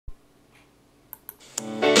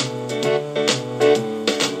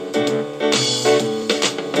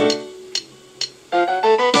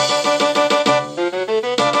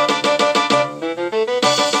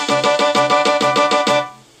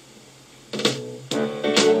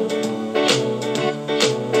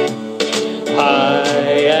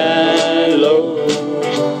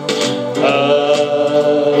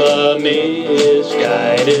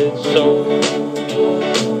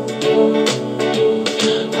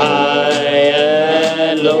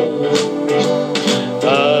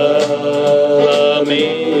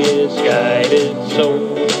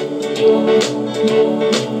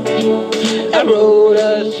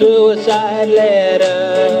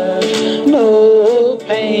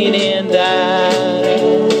pain in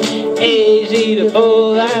that. Easy to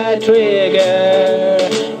pull that trigger,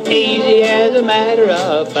 easy as a matter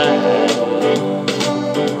of fact.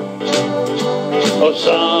 Oh,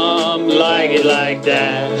 some like it like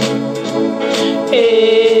that.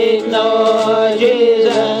 Ignore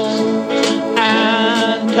Jesus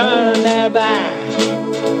and turn their back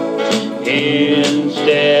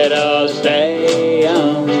instead of staying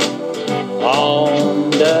on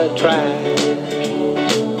the track.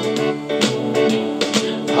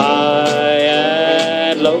 High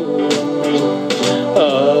and low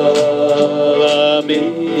of a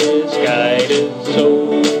misguided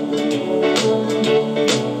soul.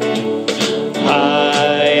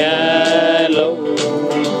 High and low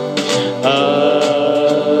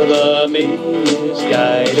of a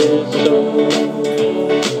misguided soul.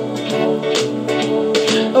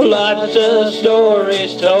 Lots of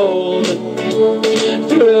stories told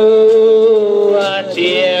through a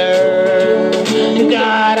tear.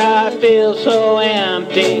 God, I feel so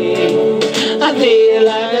empty. I feel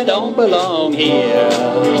like I don't belong here.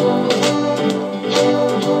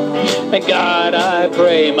 And God, I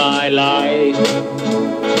pray my life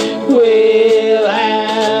will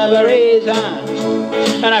have a reason,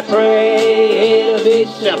 and I pray it'll be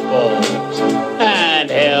simple and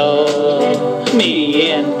help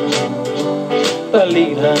me in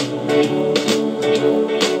believing.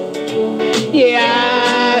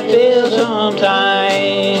 Yeah, I feel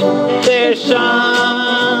sometimes there's something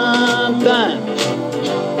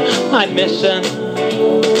I'm missing.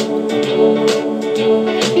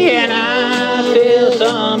 Yeah, and I feel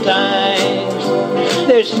sometimes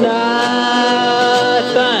there's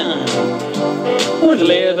nothing worth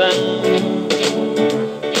living.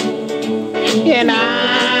 And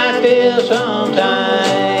I feel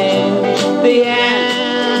sometimes the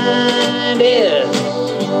end is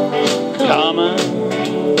coming.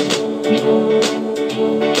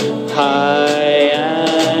 High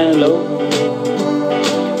and low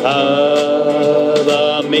of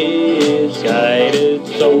a misguided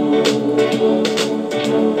soul.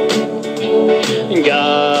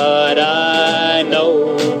 God, I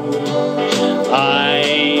know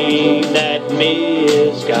I'm that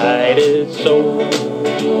misguided soul.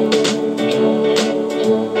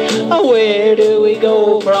 Where do we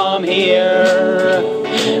go from here?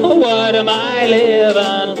 What am I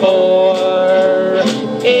living for?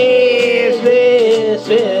 Is this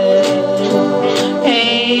it?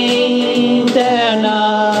 Ain't there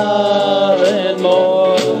nothing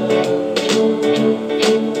more?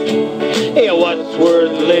 Hey, what's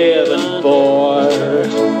worth living for?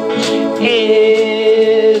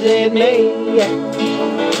 Is it me?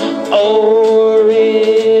 Or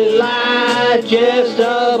is life just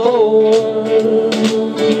a bore?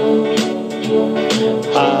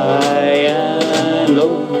 High and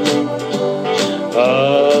low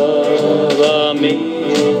of a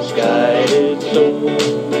misguided soul.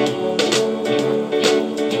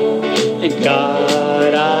 And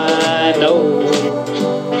God, I know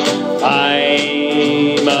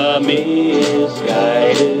I'm a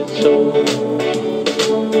misguided soul.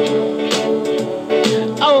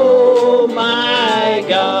 Oh my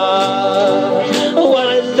God,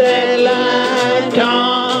 was that light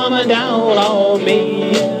coming down on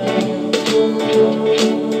me?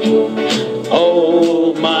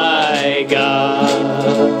 Oh my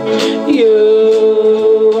God,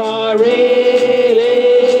 you are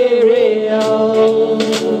really real.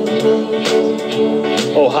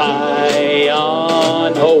 Oh, high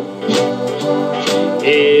on hope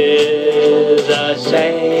is a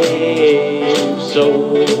saved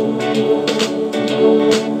soul.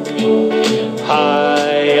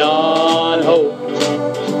 High on hope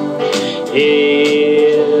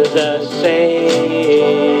is a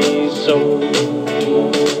saved soul.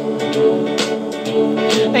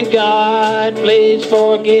 And God, please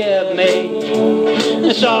forgive me.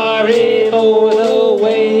 Sorry for the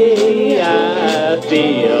way I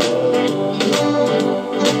feel.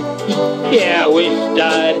 Yeah, I wished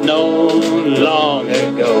I'd known long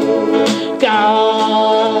ago.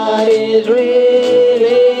 God is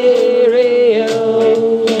really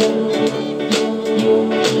real.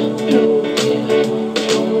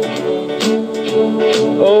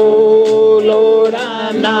 Oh Lord,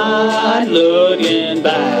 I'm not looking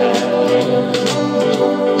back.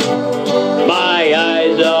 My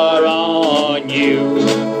eyes are on you,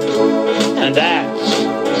 and that's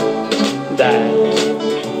that.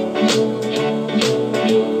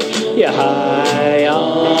 Yeah, high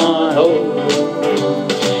on hope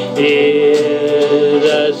is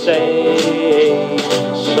a saved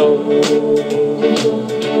soul.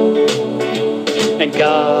 And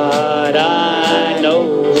God, I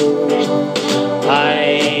know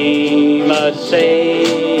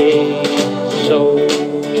say so.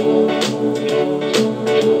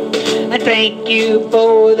 I thank you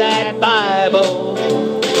for that Bible,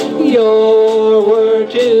 your word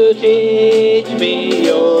to teach me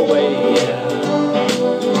your way,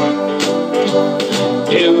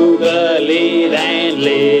 to believe and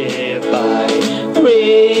live by.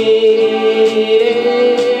 Read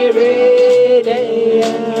every day.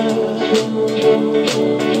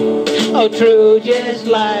 Oh, true, just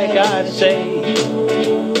like I say,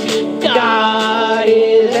 God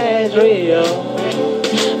is as real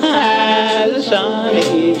as a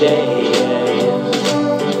sunny day.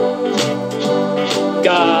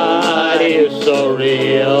 God is so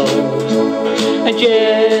real,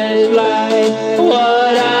 just like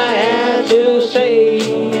what I have to say.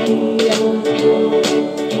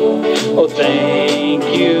 Oh, thank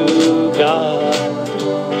you, God,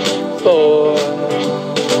 for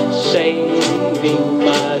saving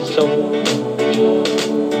my soul.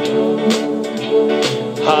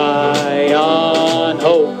 High on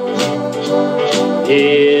hope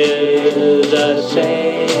is a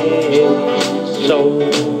saved soul.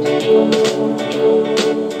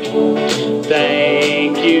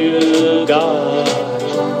 Thank you, God,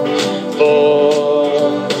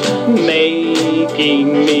 for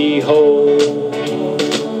making me whole.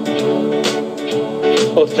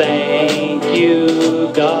 Oh, thank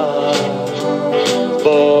you, God,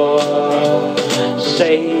 for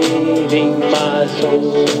saving my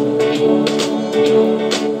soul.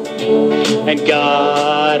 And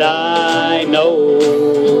God, I know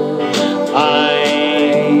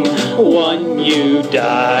I'm one you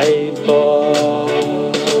died for.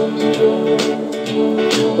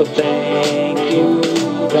 Oh, thank